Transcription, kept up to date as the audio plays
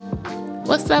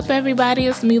What's up, everybody?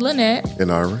 It's me, Lynette.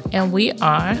 And Ira. And we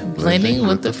are Blending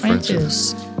with the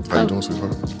Frenches. How you doing,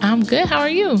 sweetheart? I'm good. How are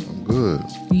you? I'm good.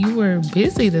 You were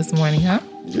busy this morning, huh?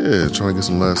 Yeah, trying to get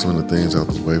some last minute things out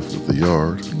the way for the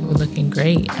yard. You were looking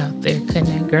great out there cutting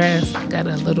that grass. I got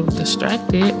a little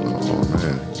distracted. Oh,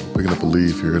 man. Picking up a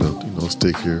leaf here and a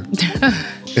stick here.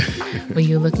 But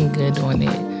you're looking good doing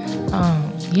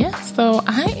it. So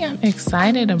I am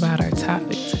excited about our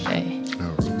topic today.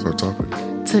 What's our topic?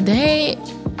 Today,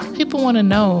 people want to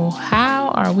know, how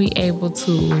are we able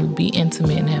to be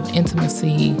intimate and have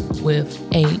intimacy with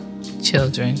 8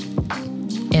 children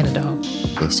and a dog?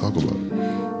 Let's talk about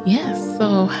it. Yes.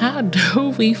 So how do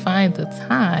we find the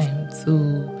time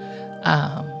to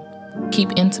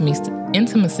keep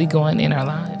intimacy going in our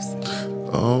lives?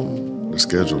 The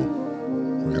schedule.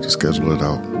 We have to schedule it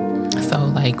out. So,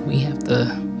 like, we have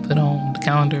to put on the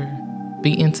calendar,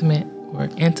 be intimate or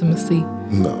intimacy?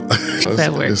 No.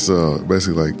 That works. It's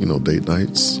basically like, date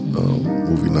nights,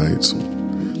 movie nights.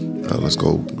 Let's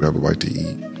go grab a bite to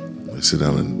eat. Let's sit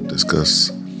down and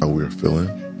discuss how we're feeling.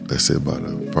 Let's sit by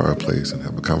the fireplace and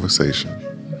have a conversation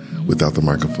without the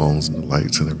microphones and the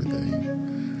lights and everything.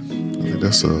 I think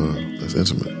that's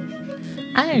intimate.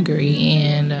 I agree.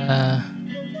 And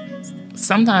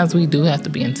sometimes we do have to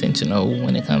be intentional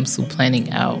when it comes to planning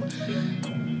out.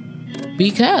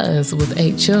 Because with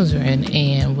 8 children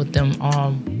and with them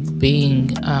all being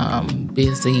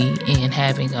busy and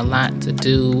having a lot to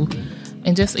do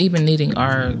and just even needing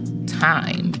our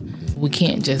time, we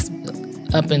can't just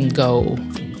up and go,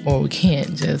 or we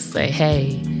can't just say,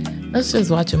 hey, let's just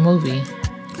watch a movie.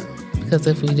 Because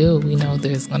if we do, we know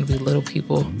there's going to be little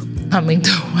people coming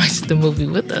to watch the movie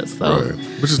with us. So. Right.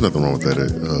 Which is nothing wrong with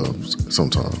that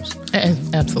sometimes.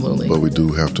 Absolutely. But we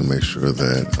do have to make sure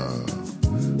that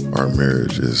our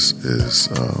marriage is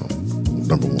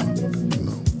number one,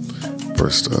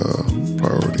 first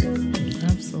priority.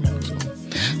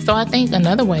 Absolutely. So I think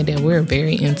another way that we're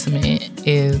very intimate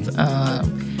is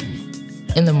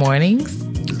in the mornings.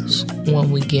 Yes.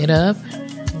 When we get up,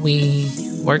 we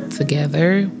work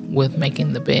together with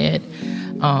making the bed.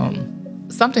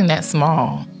 Something that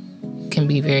small can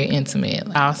be very intimate.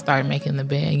 I'll start making the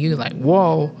bed. You're like,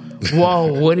 whoa,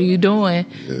 what are you doing?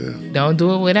 Yeah. Don't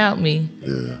do it without me.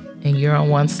 Yeah. And you're on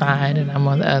one side and I'm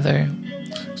on the other.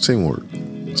 Teamwork.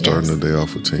 Starting the day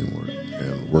off with teamwork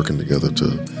and working together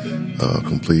to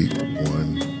complete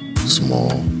one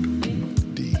small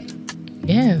deed.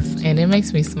 Yes, and it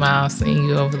makes me smile seeing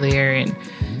you over there, and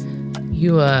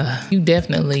you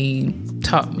definitely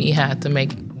taught me how to make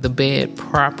the bed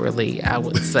properly, I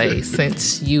would say,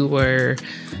 since you were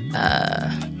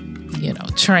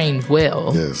trained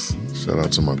well. Yes. Shout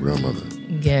out to my grandmother.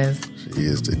 Yes. She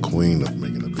is the queen of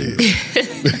making a bed.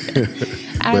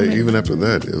 But even after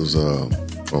that, it was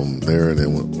from there and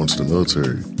then went to the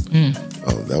military.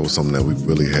 That was something that we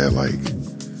really had, like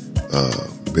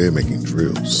bed making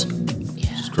drills. Yeah.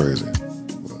 It's crazy.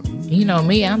 You know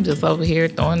me, I'm just over here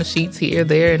throwing the sheets here,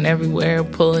 there, and everywhere,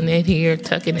 pulling it here,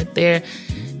 tucking it there.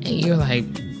 And you're like,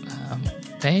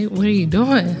 babe, what are you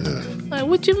doing? Yeah. Like,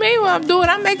 what you mean what I'm doing?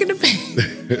 I'm making the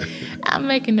bed. I'm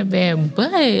making the bed.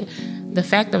 But the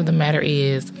fact of the matter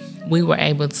is, we were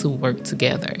able to work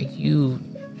together. You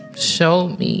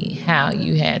showed me how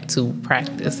you had to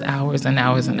practice hours and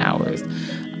hours and hours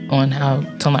on how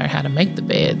to learn how to make the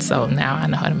bed. So now I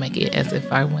know how to make it as if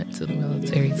I went to the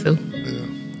military too. Yeah,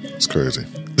 it's crazy.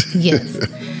 Yes.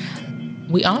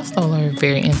 We also are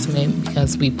very intimate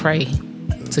because we pray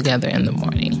together in the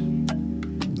morning.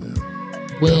 Yeah.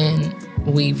 When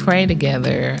we pray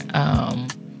together,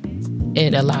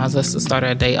 it allows us to start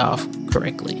our day off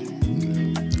correctly.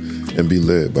 And be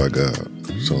led by God.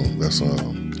 So that's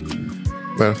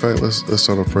matter of fact, let's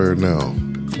start a prayer now.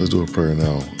 Let's do a prayer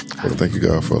now. Lord, thank you,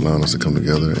 God, for allowing us to come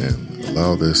together and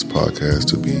allow this podcast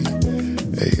to be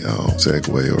a segue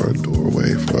or a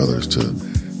doorway for others to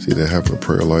see that having a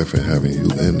prayer life and having you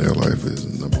in their life is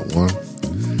number one.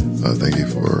 Thank you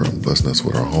for blessing us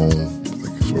with our home.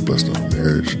 Thank you for blessing our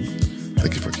marriage.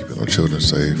 Thank you for keeping our children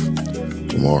safe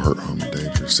from all hurt, harm, and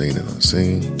danger, seen and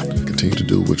unseen. Continue to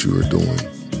do what you are doing,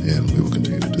 and we will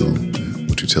continue to do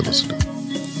what you tell us to do.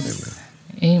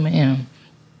 Amen.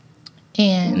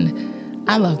 And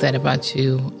I love that about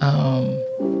you.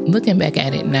 Looking back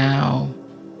at it now,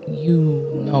 you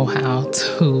know how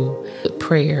to put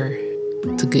prayer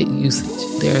to good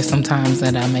usage. There are some times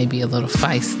that I may be a little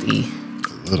feisty.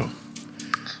 A little.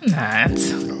 I'm not. Oh,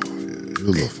 yeah, you're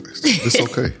a little feisty. It's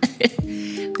okay.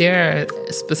 There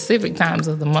are specific times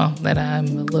of the month that I'm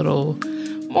a little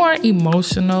more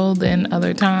emotional than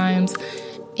other times.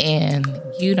 And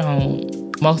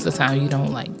most of the time, you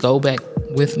don't like go back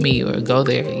with me or go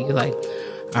there, you're like,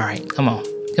 all right, come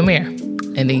here.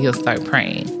 And then you'll start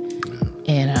praying.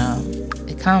 And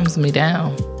it calms me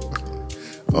down.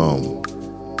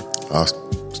 I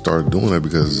started doing that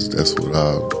because that's what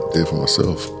I did for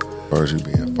myself. As far as you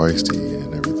being feisty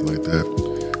and everything like that.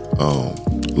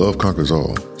 Love conquers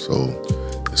all. So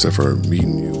instead for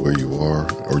meeting you where you are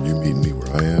or you meeting me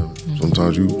where I am,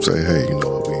 sometimes you say, hey, you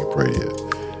know what, we ain't prayed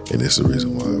yet. And it's the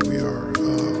reason why we are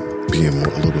being a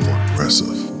little bit more aggressive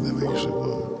than we usually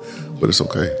would. But it's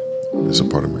okay. It's a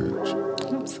part of marriage.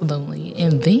 Absolutely.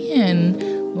 And then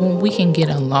when we can get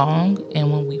along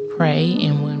and when we pray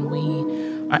and when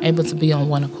we are able to be on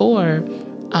one accord,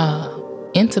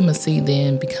 intimacy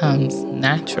then becomes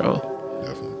natural.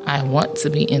 Definitely. I want to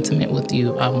be intimate with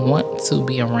you. I want to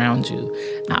be around you.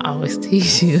 I always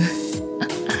tease you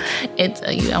and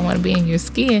tell you I want to be in your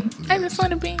skin. I just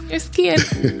want to be in your skin.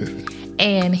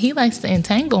 And he likes to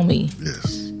entangle me.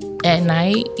 Yes. At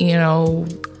night,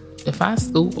 if I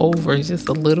scoop over just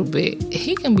a little bit,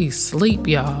 he can be asleep,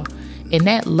 y'all. And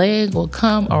that leg will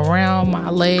come around my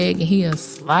leg and he'll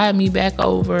slide me back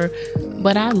over.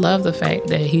 But I love the fact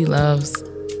that he loves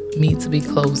me to be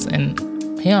close and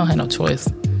he don't have no choice.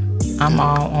 I'm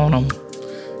all on him.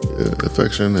 Yeah,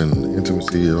 affection and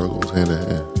intimacy, it all goes hand in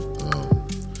hand.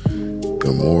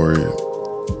 The more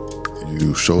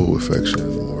you show affection,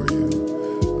 the more you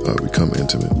become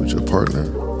intimate with your partner,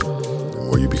 the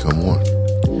more you become one.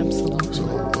 Absolutely. So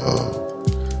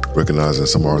recognizing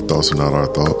some of our thoughts are not our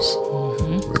thoughts.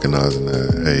 Recognizing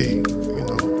that, hey,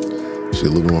 she's a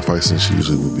little bit more feisty than she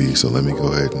usually would be, so let me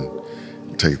go ahead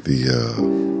and take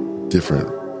the different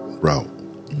route.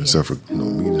 Instead of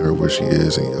meeting her where she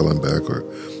is and yelling back or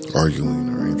arguing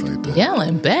or anything like that.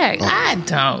 Yelling back? I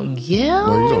don't yell.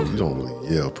 No, you don't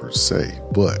really yell per se,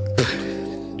 but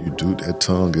you do. That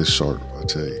tongue is sharp, I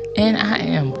tell you. And I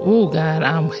am, oh God,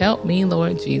 help me,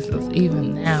 Lord Jesus,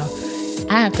 even now.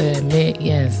 I have to admit,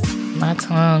 yes, my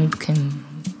tongue can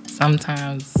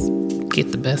sometimes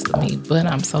get the best of me, but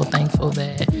I'm so thankful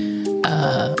that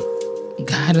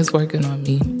God is working on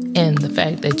me. And the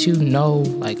fact that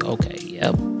like, okay,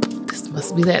 yep, this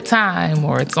must be that time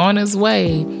or it's on its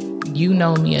way. You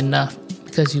know me enough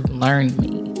because you've learned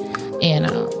me. And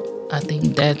I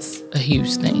think that's a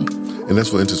huge thing. And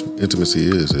that's what intimacy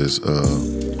is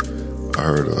I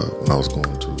heard when I was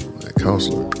going to a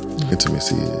counselor,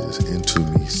 intimacy is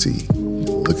intimacy.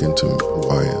 Look into who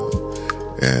I am.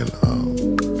 And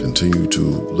continue to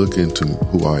look into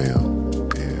who I am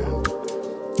and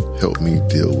help me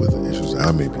deal with the issues that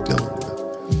I may be dealing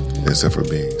with. Instead of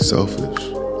being selfish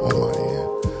on my end,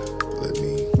 let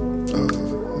me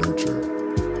nurture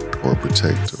or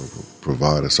protect or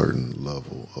provide a certain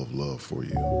level of love for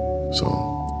you. So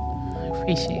I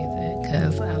appreciate that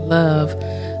because I love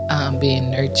being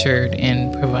nurtured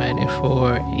and provided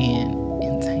for and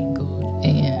entangled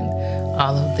and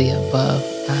all of the above.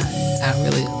 I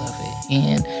really love it.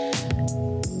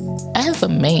 And as a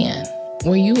man,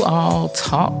 were you all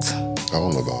taught? I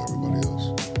don't know about everybody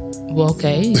else. Well,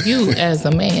 okay, you as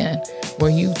a man, were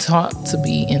you taught to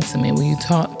be intimate? Were you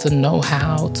taught to know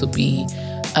how to be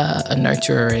a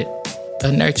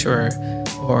nurturer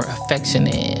or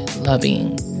affectionate,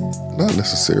 loving? Not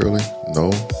necessarily,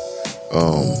 no. I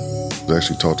was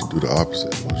actually taught to do the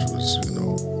opposite, which was,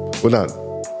 not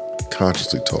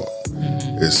consciously taught.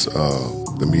 It's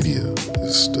the media,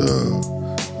 it's the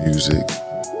music,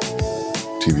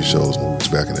 TV shows, movies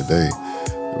back in the day.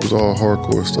 It was all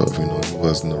hardcore stuff, It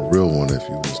wasn't a real one if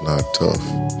you was not tough.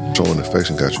 Showing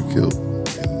affection got you killed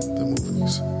in the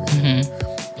movies.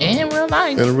 And in real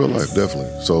life. And in real life,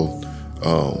 definitely. So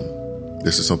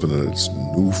this is something that's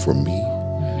new for me,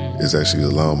 is actually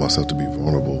allowing myself to be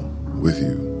vulnerable with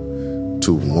you,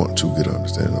 to want to get an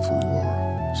understanding of who you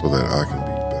are so that I can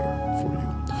be better for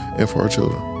you and for our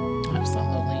children.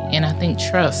 Absolutely. And I think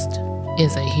trust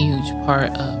is a huge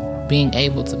part of being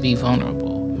able to be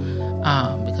vulnerable.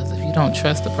 Because if you don't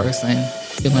trust the person,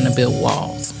 you're going to build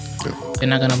walls. They're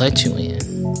not going to let you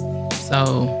in.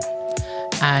 So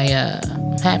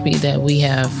I'm happy that we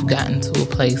have gotten to a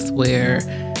place where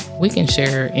we can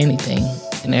share anything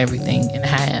and everything and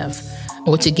have,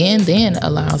 which again then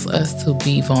allows us to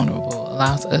be vulnerable,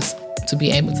 allows us to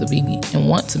be able to be and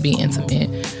want to be intimate.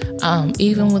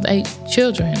 Even with 8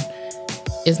 children,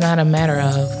 it's not a matter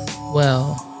of,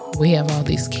 well, we have all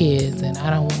these kids and I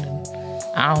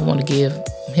don't want to give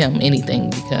him anything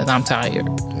because I'm tired.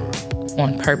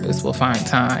 On purpose, we'll find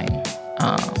time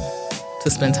to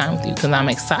spend time with you because I'm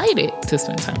excited to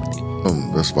spend time with you.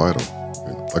 That's vital.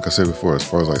 Like I said before, as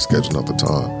far as like scheduling out the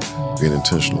time, being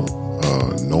intentional,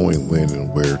 knowing when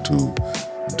and where to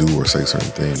do or say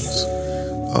certain things.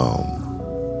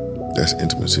 that's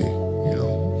intimacy,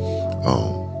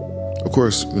 Of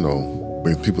course,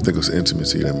 when people think of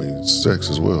intimacy, that means sex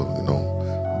as well,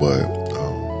 But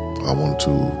I want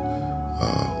to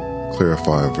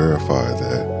clarify and verify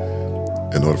that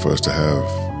in order for us to have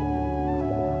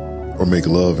or make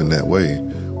love in that way,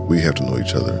 we have to know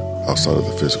each other outside of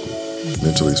the physical,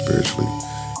 mentally, spiritually,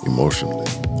 emotionally.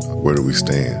 Where do we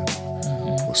stand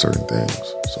with certain things?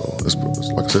 So, it's,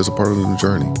 like I said, it's a part of the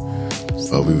journey.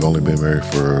 We've only been married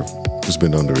for just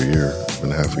been under a year,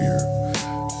 been half a year.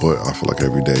 But I feel like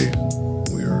every day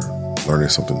we are learning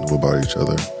something new about each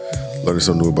other, learning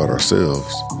something new about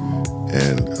ourselves,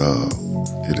 and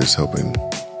it is helping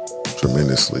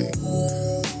tremendously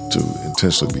to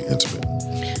intentionally be intimate.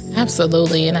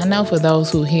 Absolutely. And I know for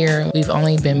those who hear we've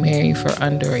only been married for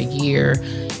under a year,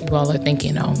 you all are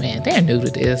thinking, oh man, they're new to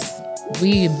this.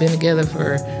 We've been together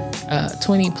for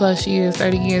 20 plus years,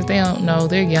 30 years. They don't know,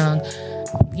 they're young.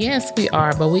 Yes, we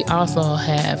are, but we also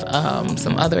have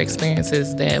some other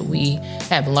experiences that we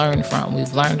have learned from.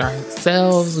 We've learned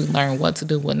ourselves, we've learned what to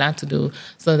do, what not to do,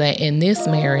 so that in this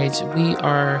marriage, we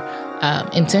are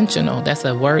intentional. That's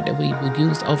a word that we would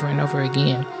use over and over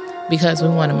again, because we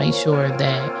want to make sure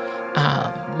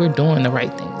that we're doing the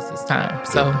right things this time.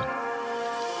 So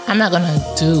I'm not going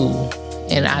to do,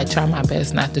 and I try my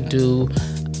best not to do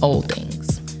old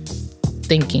things,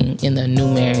 thinking in the new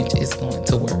marriage is going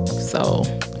to work. So,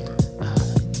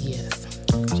 yes.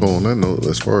 So on that note,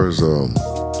 as far as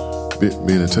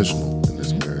being intentional in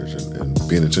this marriage and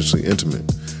being intentionally intimate,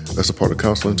 that's a part of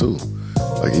counseling too.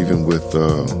 Like even with,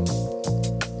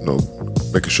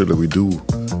 making sure that we do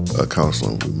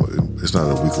counseling. It's not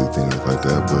a weekly thing or anything like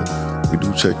that, but we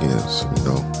do check-ins,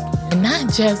 And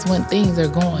not just when things are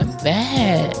going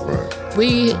bad. Right.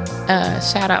 We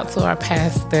shout out to our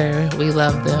pastor. We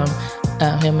love them.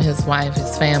 Him and his wife,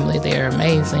 his family, they're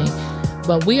amazing.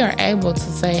 But we are able to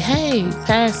say, hey,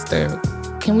 pastor,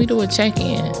 can we do a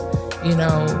check-in?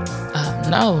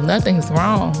 No, nothing's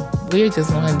wrong. We're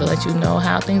just wanting to let you know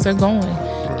how things are going.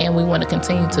 And we want to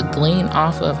continue to glean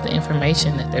off of the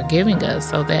information that they're giving us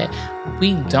so that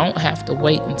we don't have to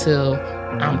wait until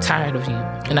I'm tired of you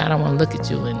and I don't want to look at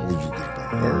you and,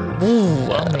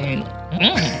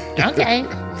 okay,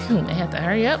 I have to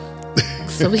hurry up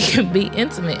so we can be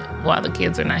intimate while the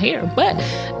kids are not here. But,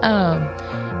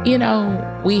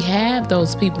 we have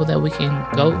those people that we can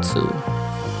go to,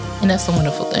 and that's a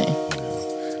wonderful thing.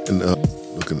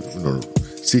 And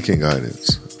seeking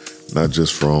guidance, not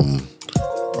just from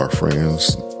our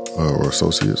friends or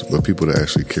associates, but people that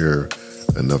actually care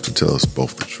enough to tell us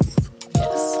both the truth.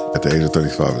 Yes. At the age of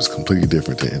 35 is completely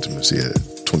different than intimacy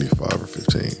at 25 or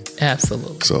 15.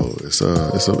 Absolutely. So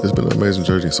it's been an amazing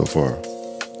journey so far.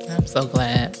 I'm so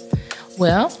glad.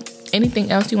 Well,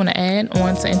 anything else you want to add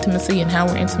on to intimacy and how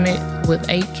we're intimate with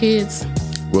 8 kids?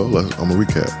 Well, I'm going to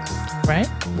recap. Right.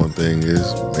 One thing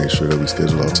is make sure that we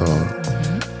schedule our time.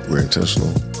 Mm-hmm. We're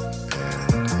intentional.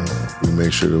 And we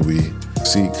make sure that we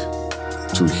seek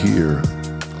to hear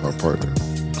our partner.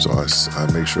 So I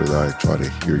make sure that I try to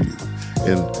hear you.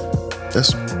 And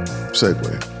that's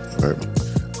segue, right?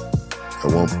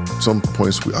 At some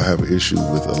points, I have an issue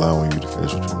with allowing you to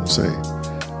finish what you want to say.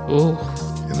 Ooh.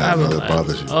 And I know that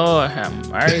bothers you. Oh, have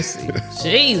mercy.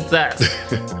 Jesus.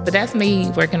 But that's me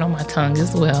working on my tongue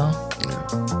as well. Yeah.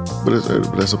 But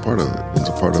that's a part of it. It's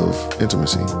a part of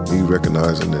intimacy. Me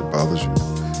recognizing it bothers you.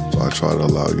 So I try to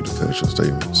allow you to finish your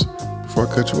statements before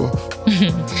I cut you off.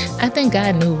 I think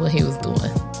God knew what he was doing.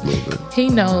 A little bit. He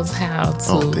knows how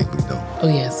to. I don't think we know. Oh,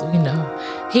 yes, we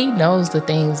know. He knows the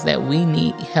things that we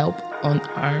need help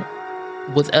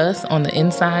with us on the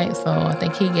inside. So I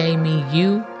think he gave me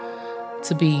you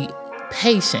to be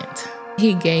patient.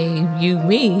 He gave you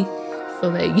me so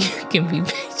that you can be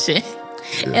patient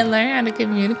and learn how to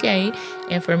communicate,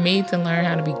 and for me to learn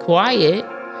how to be quiet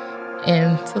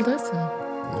and to listen.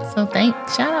 So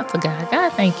shout out to God.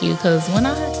 God, thank you, because when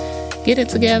I get it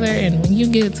together and when you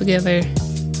get it together,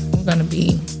 we're going to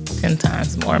be 10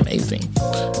 times more amazing.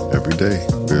 Every day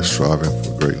we're striving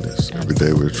for greatness. Every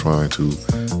day we're trying to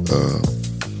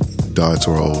die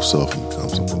to our old self and become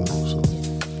something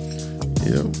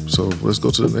new. So let's go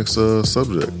to the next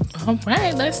subject. All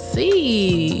right, let's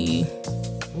see.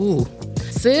 Ooh,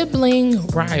 sibling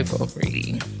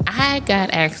rivalry. I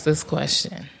got asked this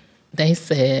question. They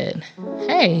said,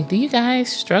 hey, do you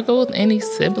guys struggle with any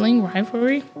sibling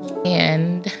rivalry?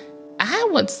 And I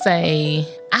would say,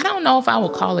 I don't know if I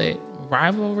would call it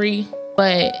rivalry,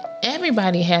 but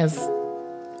everybody has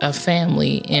a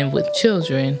family, and with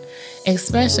children,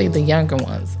 especially the younger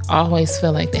ones, always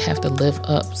feel like they have to live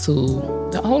up to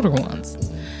the older ones.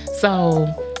 So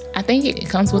I think it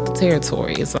comes with the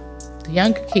territory. It's like the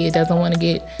younger kid doesn't want to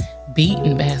get beat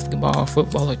in basketball,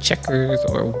 football, or checkers,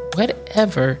 or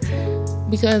whatever,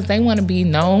 because they want to be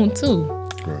known too.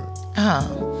 Right.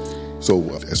 So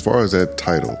as far as that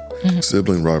title,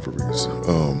 sibling rivalries,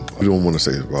 we don't want to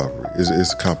say rivalry.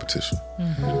 It's a competition.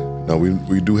 Now,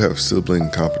 we do have sibling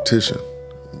competition,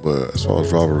 but as far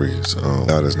as rivalries, we're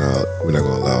not going to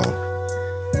allow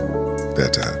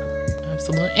that to happen.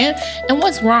 Absolutely. And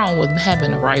what's wrong with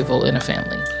having a rival in a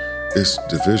family? It's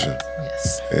division.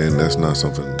 Yes. And that's not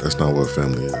what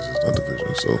family is. It's not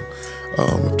division. So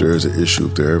if there is an issue,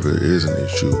 if there ever is an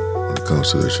issue when it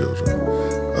comes to the children,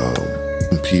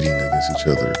 competing against each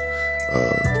other,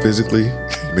 physically,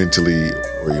 mentally,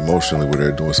 or emotionally, where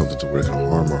they're doing something to where they can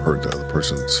harm or hurt the other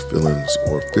person's feelings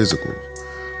or physical,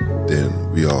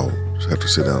 then we all have to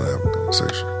sit down and have a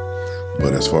conversation.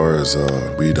 But as far as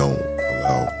we don't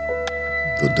allow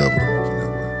the devil to move in that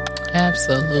way.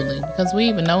 Absolutely. Because we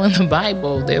even know in the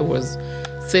Bible there was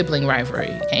sibling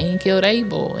rivalry. Cain killed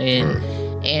Abel.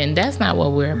 And that's not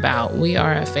what we're about. We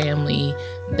are a family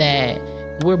that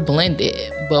we're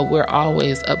blended, but we're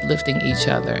always uplifting each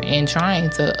other and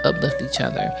trying to uplift each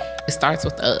other. It starts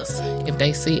with us. If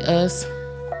they see us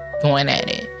going at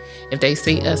it, if they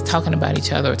see us talking about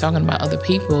each other or talking about other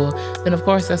people, then of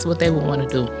course that's what they will want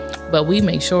to do. But we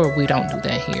make sure we don't do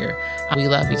that here. We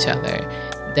love each other.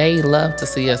 They love to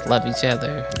see us love each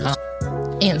other.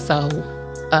 And so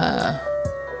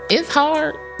it's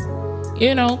hard,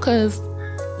 because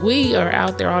we are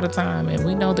out there all the time, and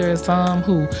we know there are some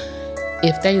who,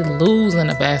 if they lose in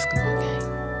a basketball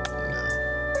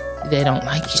game, they don't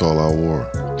like it. It's all our war.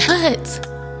 But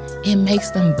it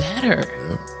makes them better.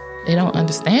 Yeah. They don't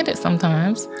understand it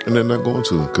sometimes. And they're not going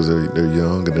to, because they're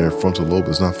young and their frontal lobe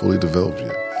is not fully developed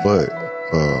yet. But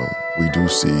we do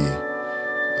see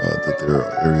that there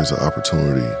are areas of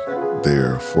opportunity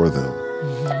there for them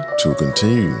to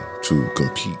continue to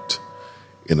compete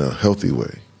in a healthy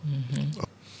way.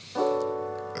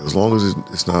 As long as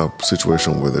it's not a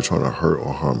situation where they're trying to hurt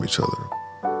or harm each other.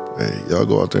 Hey, y'all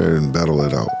go out there and battle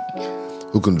it out.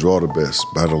 Who can draw the best?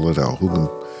 Battle it out.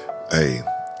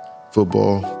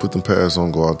 Football, put them pads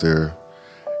on, go out there,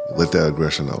 let that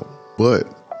aggression out. But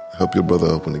help your brother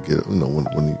up when you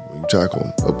tackle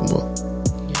him, help him up.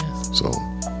 Yes. So,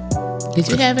 did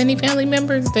you have any family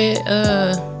members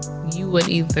that you would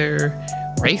either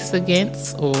race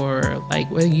against, or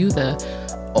were you the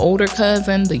older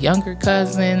cousin, the younger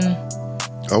cousin?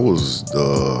 I was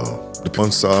the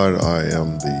one side. I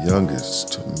am the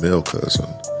youngest male cousin,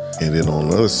 and then on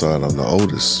the other side, I'm the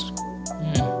oldest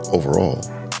overall.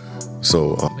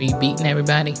 So, were you beating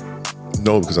everybody?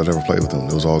 No, because I never played with them.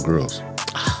 It was all girls.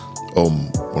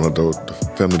 One of the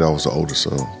family that I was the oldest, so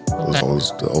I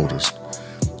was the oldest,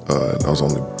 and I was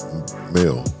only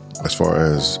male. As far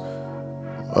as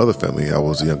other family, I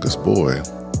was the youngest boy.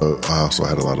 I also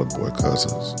had a lot of boy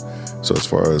cousins. So as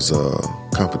far as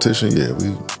competition, yeah,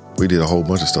 we did a whole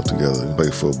bunch of stuff together. We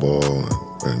played football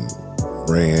and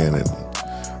ran and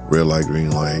red light,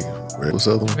 green light. What's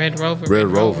the other one? Red Rover.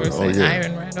 Oh yeah,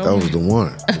 Iron Red Rover. That was the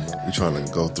one. We trying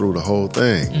to go through the whole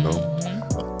thing,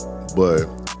 But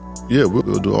yeah,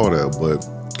 we'll do all that. But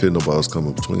couldn't nobody else come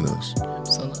in between us.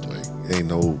 Absolutely.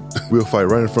 We'll fight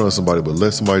right in front of somebody, but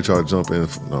let somebody try to jump in.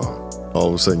 No, all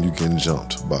of a sudden you getting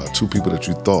jumped by two people that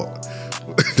you thought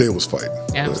they was fighting.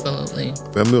 Absolutely.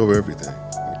 But family over everything.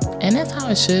 And that's how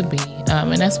it should be.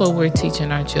 And that's what we're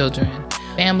teaching our children.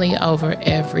 Family over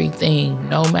everything.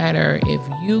 No matter if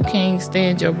you can't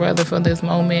stand your brother for this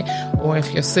moment, or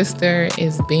if your sister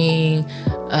is being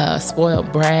a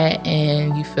spoiled brat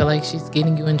and you feel like she's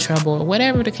getting you in trouble, or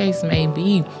whatever the case may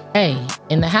be. Hey,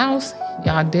 in the house,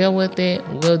 y'all deal with it.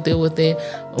 We'll deal with it.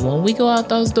 But when we go out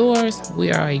those doors,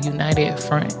 we are a united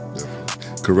front.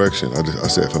 Definitely. Correction. I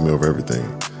said family over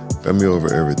everything. Family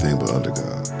over everything, but under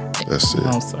God. That's it.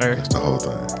 Oh, sir. That's the whole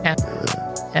thing. Yeah.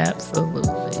 Absolutely.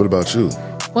 What about you?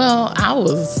 Well, I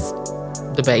was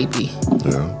the baby.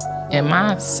 Yeah. And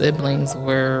my siblings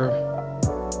were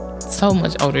so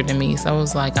much older than me. So it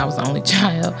was like I was the only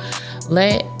child.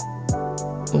 Let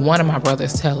one of my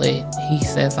brothers tell it. He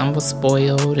says I was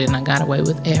spoiled and I got away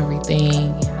with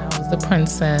everything. And I was the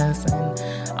princess and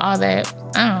all that.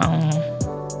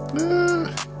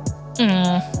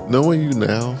 Knowing you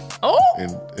now. Oh.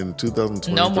 In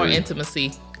 2023. No more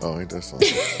intimacy. Oh, ain't that something?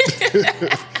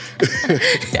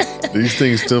 These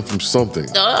things stem from something.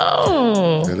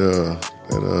 Oh.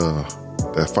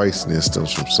 That feistiness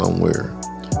stems from somewhere.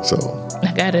 So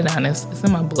I got it on. It's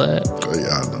in my blood. Oh,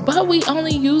 yeah, I know. But we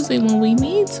only use it when we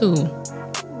need to.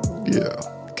 Yeah.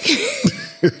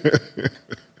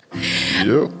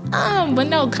 Yep. But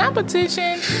no,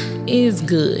 competition is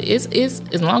good. It's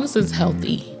as long as it's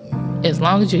healthy. as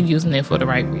long as you're using it for the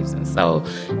right reason. So,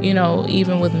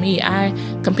 even with me, I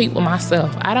compete with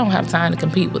myself. I don't have time to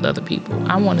compete with other people.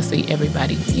 I want to see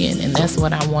everybody win, and that's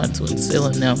what I want to instill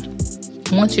in them.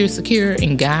 Once you're secure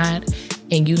in God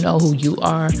and you know who you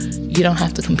are, you don't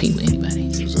have to compete with anybody.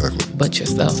 Exactly. But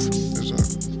yourself.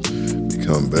 Exactly.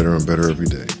 Become better and better every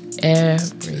day.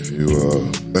 If you,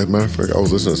 as a matter of fact, I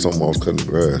was listening to something while I was cutting the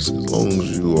grass. As long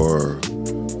as you are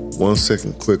 1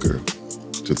 second quicker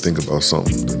to think about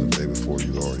something than the day before,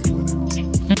 you already winning.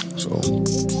 So,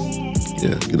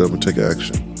 yeah, get up and take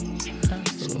action.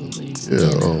 Absolutely.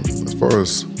 So, as far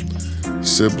as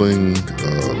sibling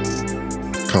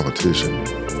competition,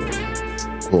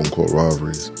 quote unquote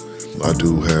rivalries, I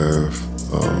do have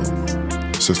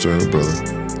a sister and a brother,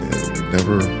 and we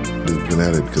never been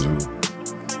at it because we were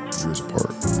years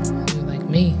apart. You're like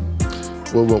me.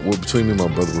 Well, between me and my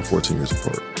brother, we're 14 years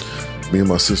apart. Me and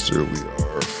my sister, we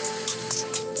are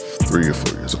 3 or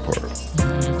 4 years apart.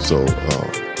 Mm-hmm. So,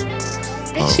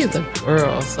 and she's a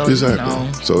girl, so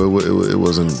exactly. So it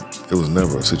was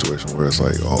never a situation where it's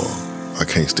like, oh, I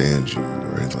can't stand you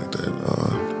or anything like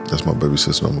that. That's my baby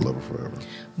sister. I'm gonna love her forever.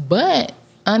 But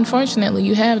unfortunately,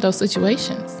 you have those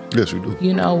situations. Yes, you do.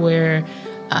 Where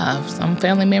some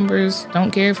family members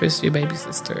don't care if it's your baby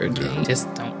sister. They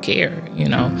just don't care.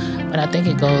 But I think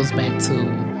it goes back to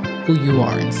who you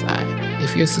are inside.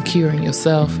 If you're secure in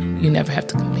yourself, you never have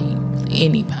to compete with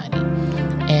anybody.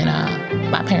 And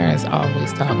my parents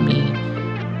always taught me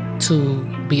to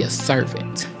be a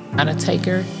servant, not a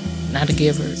taker, not a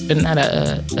giver, not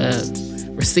a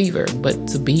receiver, but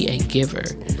to be a giver.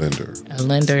 A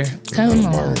lender. Come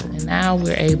on. And now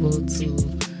we're able to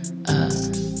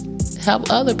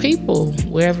help other people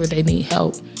wherever they need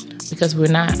help, because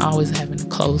we're not always having a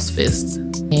closed fist.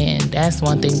 And that's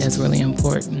one thing that's really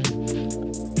important.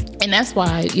 And that's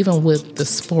why even with the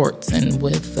sports and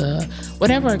with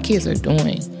whatever our kids are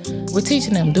doing, we're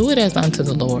teaching them, do it as unto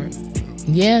the Lord.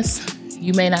 Yes,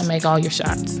 you may not make all your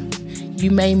shots. You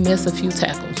may miss a few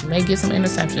tackles. You may get some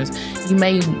interceptions. You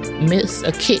may miss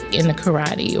a kick in the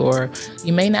karate, or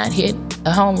you may not hit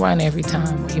a home run every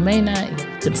time. Or you may not,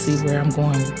 you can see where I'm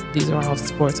going. These are all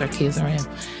sports our kids are in.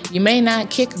 You may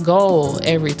not kick a goal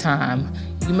every time.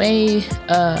 You may,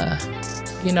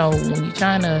 when you're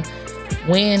trying to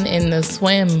win in the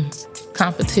swim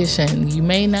competition, you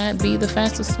may not be the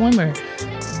fastest swimmer,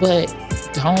 but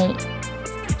don't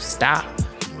stop.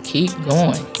 Keep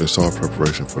going. It's all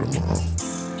preparation for tomorrow.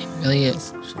 It really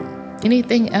is.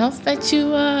 Anything else that you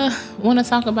want to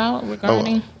talk about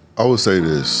regarding? I would say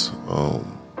this.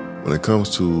 When it comes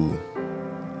to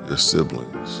your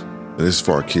siblings, and this is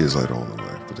for our kids later on in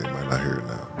life, but they might not hear it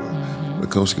now. But when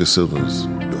it comes to your siblings,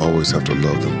 you always have to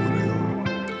love them where they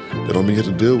are. They don't mean you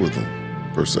have to deal with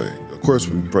them, per se. Of course,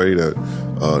 we pray that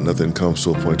nothing comes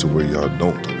to a point to where y'all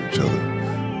don't love each other.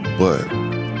 But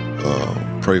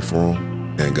pray for them.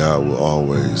 And God will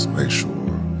always make sure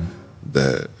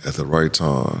that at the right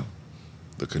time,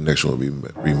 the connection will be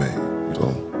remade.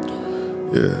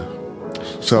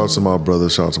 Shout out to my brother.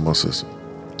 Shout out to my sister.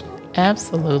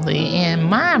 Absolutely. And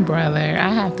my brother,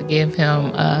 I have to give him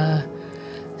a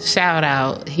shout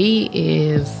out. He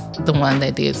is the one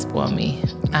that did spoil me.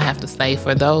 I have to say,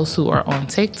 for those who are on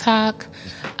TikTok,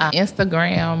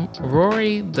 Instagram,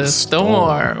 Rory the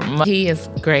Storm. He is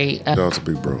great. Shout out to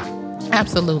Big Bro.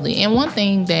 Absolutely. And one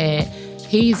thing that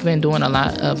he's been doing a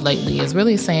lot of lately is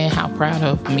really saying how proud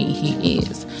of me he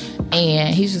is.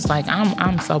 And he's just like,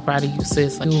 I'm so proud of you,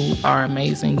 sis. You are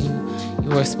amazing. You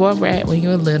were a spoiled brat when you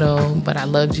were little, but I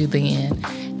loved you then.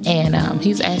 And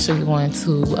he's actually going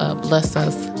to bless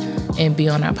us and be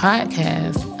on our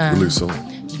podcast. Really so?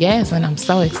 Yes, and I'm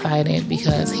so excited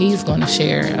because he's going to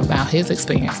share about his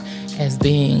experience as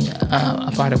being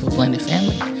a part of a blended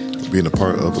family. Being a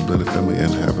part of a blended family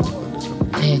and having a blended family.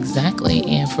 Exactly.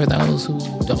 And for those who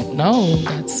don't know,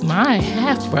 that's my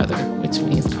half-brother, which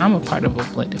means I'm a part of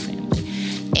a blended family.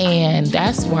 And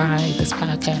that's why this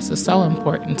podcast is so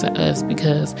important to us,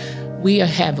 because we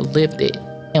have lived it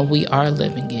and we are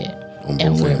living it. On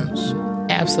both ends.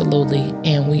 Absolutely.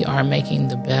 And we are making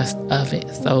the best of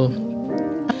it. So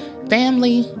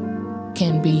family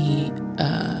can be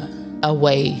a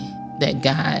way that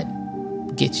God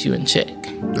gets you in check.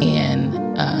 And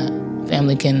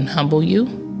family can humble you.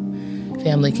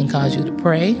 Family can cause you to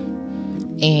pray.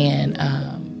 And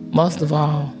most of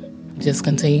all, just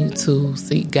continue to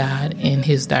seek God in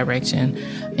His direction.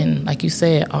 And like you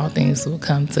said, all things will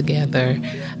come together.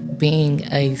 Being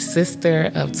a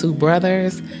sister of two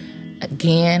brothers,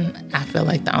 again, I feel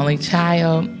like the only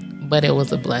child, but it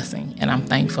was a blessing. And I'm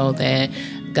thankful that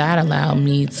God allowed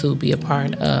me to be a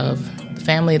part of the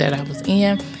family that I was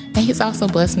in And he's also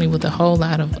blessed me with a whole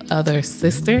lot of other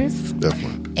sisters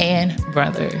Definitely. and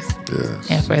brothers.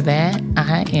 Yes. And for that,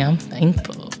 I am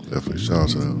thankful. Definitely. Shout out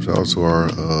to them. Shout out to our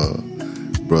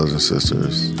brothers and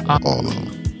sisters, all of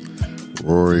them.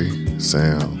 Rory,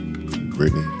 Sam,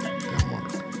 Brittany, and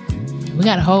Mark. We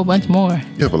got a whole bunch more.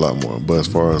 You have a lot more, but as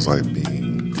far as like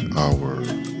being our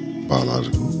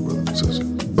biological brother and sister,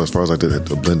 but as far as like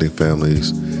the blending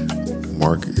families,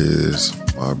 Mark is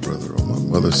my brother on my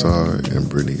mother's side, and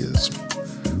Brittany is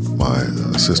my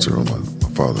sister on my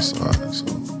father's side. So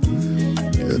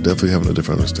yeah, definitely having a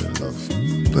different understanding of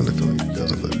blended family you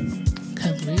guys are living.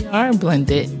 Because we are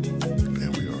blended.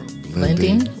 And we are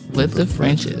Blending with the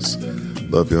Frenches.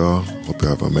 Love y'all. Hope you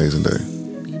have an amazing day.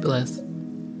 Be blessed.